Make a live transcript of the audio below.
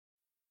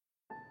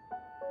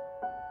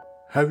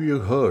Have you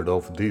heard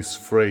of these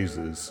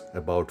phrases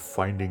about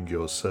finding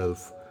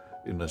yourself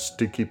in a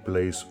sticky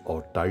place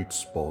or tight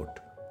spot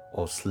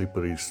or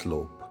slippery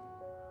slope?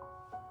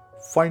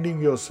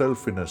 Finding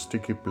yourself in a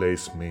sticky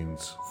place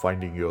means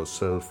finding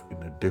yourself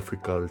in a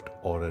difficult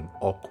or an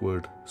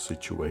awkward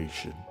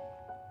situation.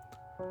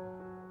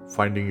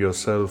 Finding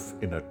yourself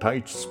in a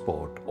tight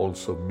spot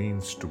also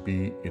means to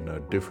be in a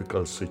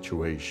difficult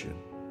situation.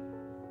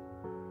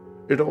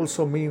 It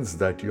also means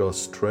that you're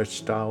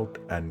stretched out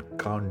and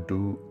can't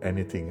do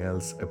anything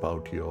else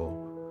about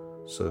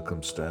your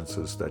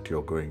circumstances that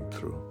you're going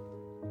through.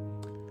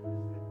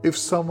 If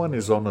someone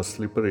is on a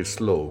slippery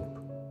slope,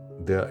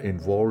 they are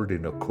involved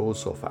in a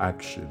course of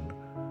action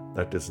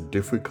that is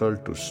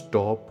difficult to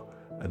stop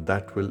and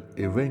that will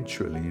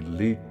eventually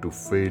lead to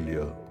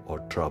failure or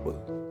trouble.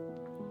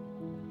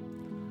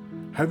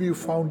 Have you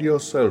found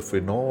yourself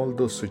in all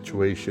those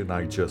situations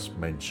I just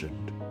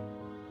mentioned,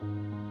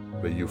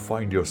 where you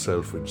find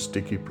yourself in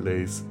sticky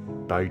place,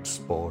 tight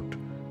spot,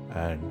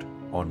 and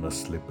on a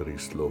slippery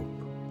slope?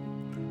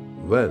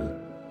 Well,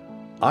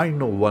 I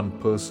know one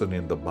person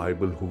in the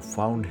Bible who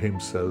found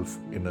himself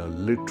in a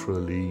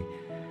literally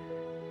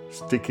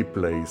sticky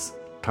place,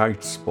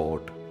 tight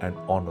spot, and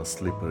on a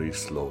slippery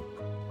slope.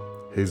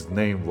 His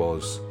name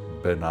was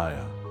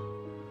Benaiah.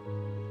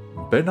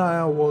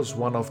 Benaiah was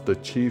one of the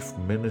chief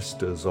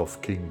ministers of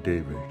King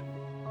David.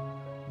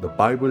 The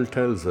Bible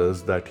tells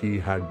us that he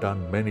had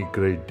done many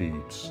great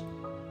deeds.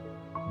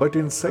 But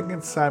in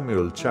 2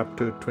 Samuel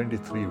chapter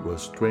 23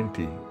 verse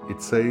 20, it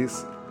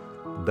says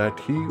that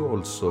he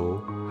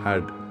also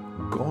had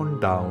gone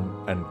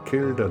down and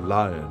killed a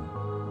lion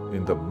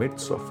in the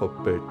midst of a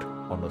pit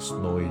on a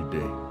snowy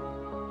day.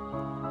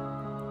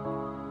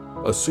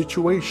 A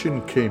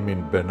situation came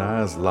in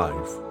Benaiah's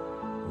life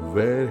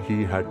where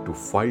he had to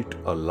fight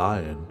a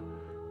lion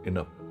in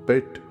a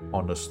pit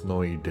on a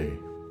snowy day.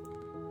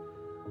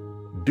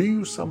 Do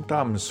you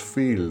sometimes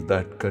feel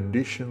that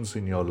conditions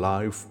in your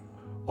life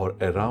or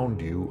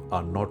around you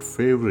are not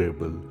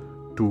favorable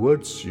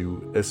towards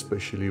you,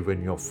 especially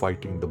when you're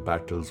fighting the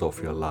battles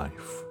of your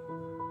life?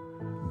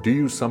 Do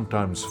you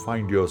sometimes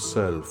find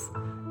yourself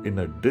in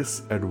a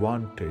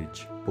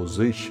disadvantaged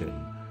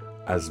position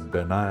as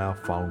Benaiah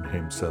found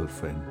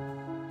himself in?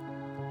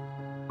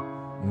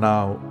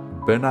 Now,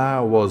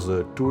 Benaiah was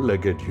a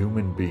two-legged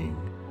human being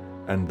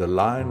and the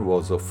lion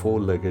was a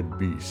four-legged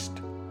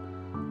beast.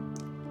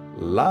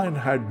 Lion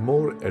had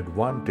more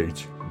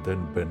advantage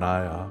than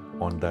Benaiah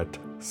on that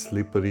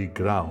slippery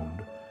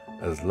ground,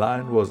 as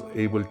lion was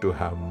able to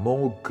have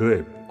more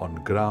grip on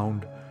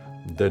ground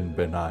than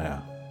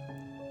Benaiah.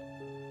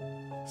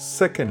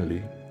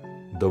 Secondly,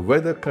 the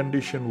weather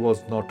condition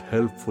was not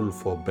helpful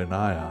for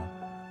Benaiah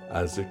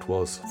as it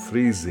was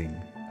freezing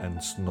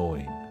and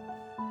snowing.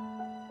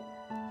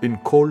 In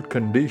cold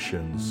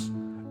conditions,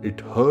 it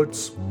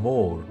hurts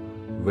more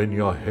when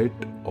you're hit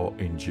or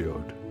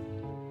injured.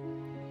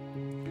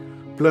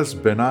 Plus,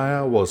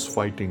 Benaiah was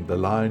fighting the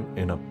lion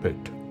in a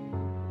pit.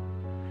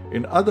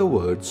 In other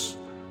words,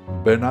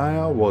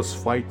 Benaiah was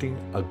fighting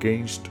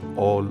against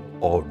all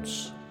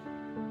odds.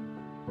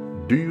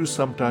 Do you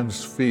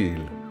sometimes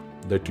feel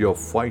that you're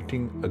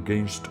fighting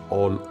against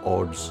all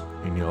odds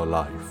in your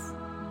life?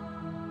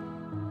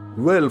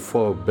 Well,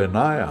 for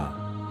Benaiah,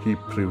 he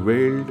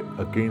prevailed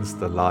against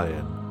the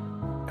lion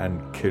and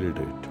killed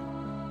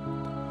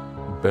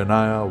it.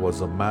 Benaiah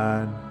was a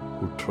man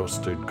who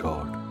trusted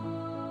God.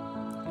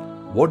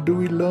 What do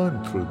we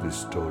learn through this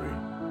story?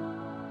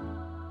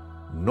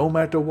 No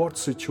matter what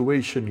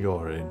situation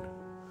you're in,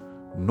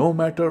 no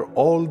matter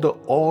all the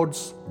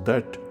odds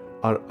that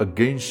are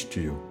against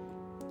you,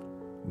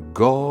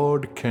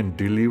 God can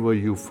deliver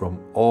you from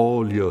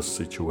all your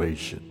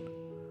situation.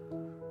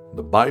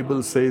 The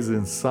Bible says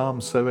in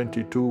Psalm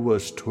 72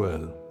 verse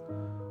 12,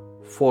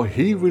 "For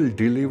he will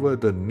deliver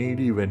the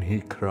needy when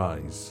he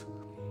cries."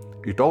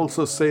 It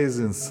also says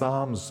in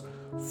Psalms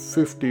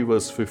 50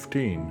 verse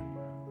 15,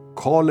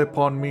 "Call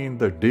upon me in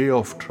the day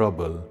of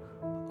trouble,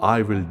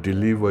 I will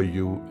deliver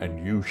you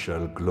and you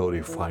shall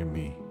glorify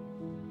me."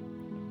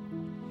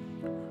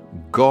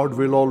 God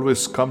will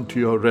always come to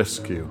your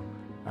rescue,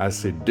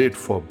 as he did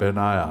for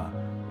Benaiah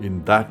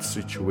in that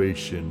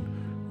situation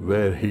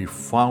where he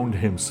found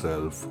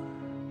himself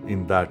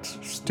in that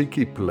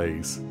sticky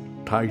place,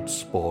 tight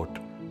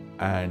spot,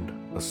 and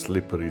a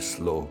slippery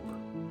slope.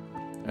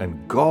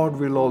 And God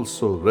will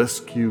also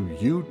rescue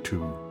you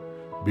too,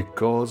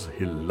 because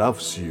he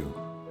loves you,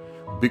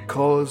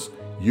 because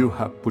you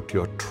have put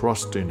your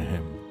trust in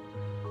him.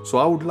 So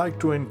I would like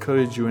to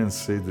encourage you and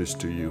say this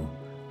to you: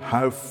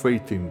 have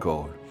faith in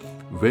God.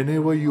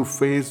 Whenever you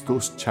face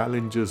those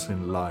challenges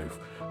in life,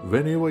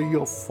 whenever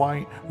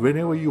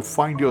you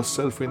find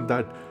yourself in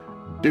that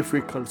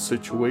difficult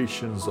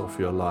situations of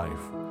your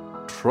life,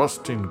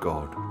 trust in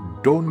God.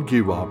 Don't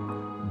give up.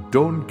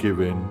 Don't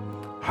give in.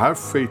 Have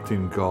faith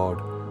in God,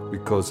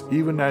 because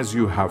even as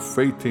you have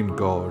faith in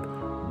God,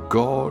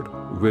 God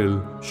will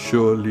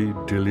surely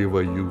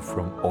deliver you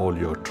from all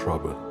your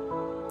trouble.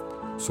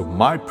 So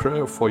my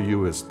prayer for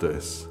you is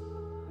this,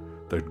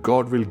 that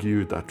God will give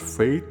you that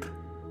faith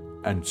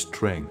and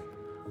strength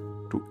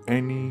to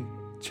any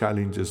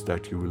challenges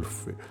that you will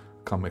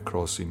come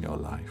across in your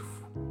life.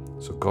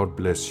 So God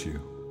bless you.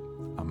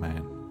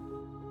 Amen.